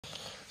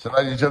So,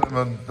 ladies and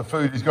gentlemen, the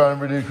food is going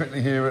really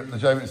quickly here at the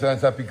Jaywick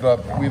Sounds Happy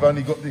Club. We've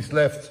only got this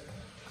left,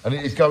 and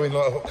it is going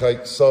like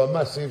hotcakes. So, a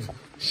massive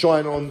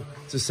shine on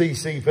to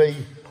CCP.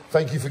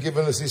 Thank you for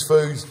giving us this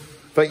food.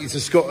 Thank you to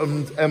Scott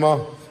and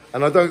Emma.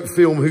 And I don't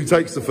film who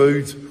takes the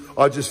food.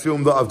 I just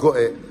film that I've got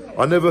it.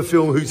 I never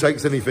film who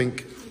takes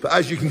anything. But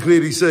as you can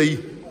clearly see,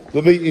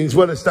 the meeting's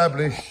well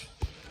established,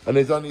 and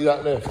there's only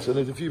that left. And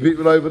there's a few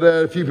people over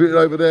there, a few people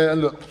over there, and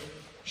look,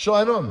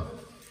 shine on.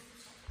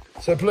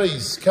 So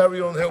please, carry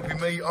on helping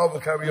me, I will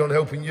carry on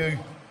helping you,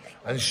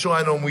 and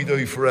shine on we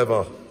do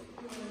forever.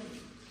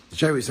 The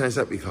Jaywick Sounds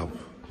Happy Club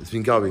has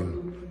been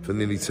going for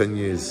nearly 10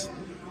 years,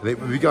 and it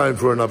will be going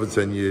for another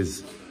 10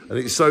 years. And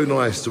it's so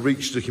nice to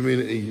reach the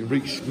community,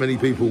 reach many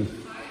people,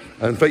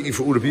 and thank you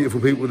for all the beautiful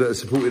people that have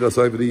supported us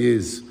over the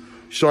years.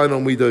 Shine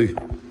on we do,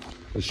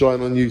 and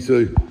shine on you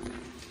too.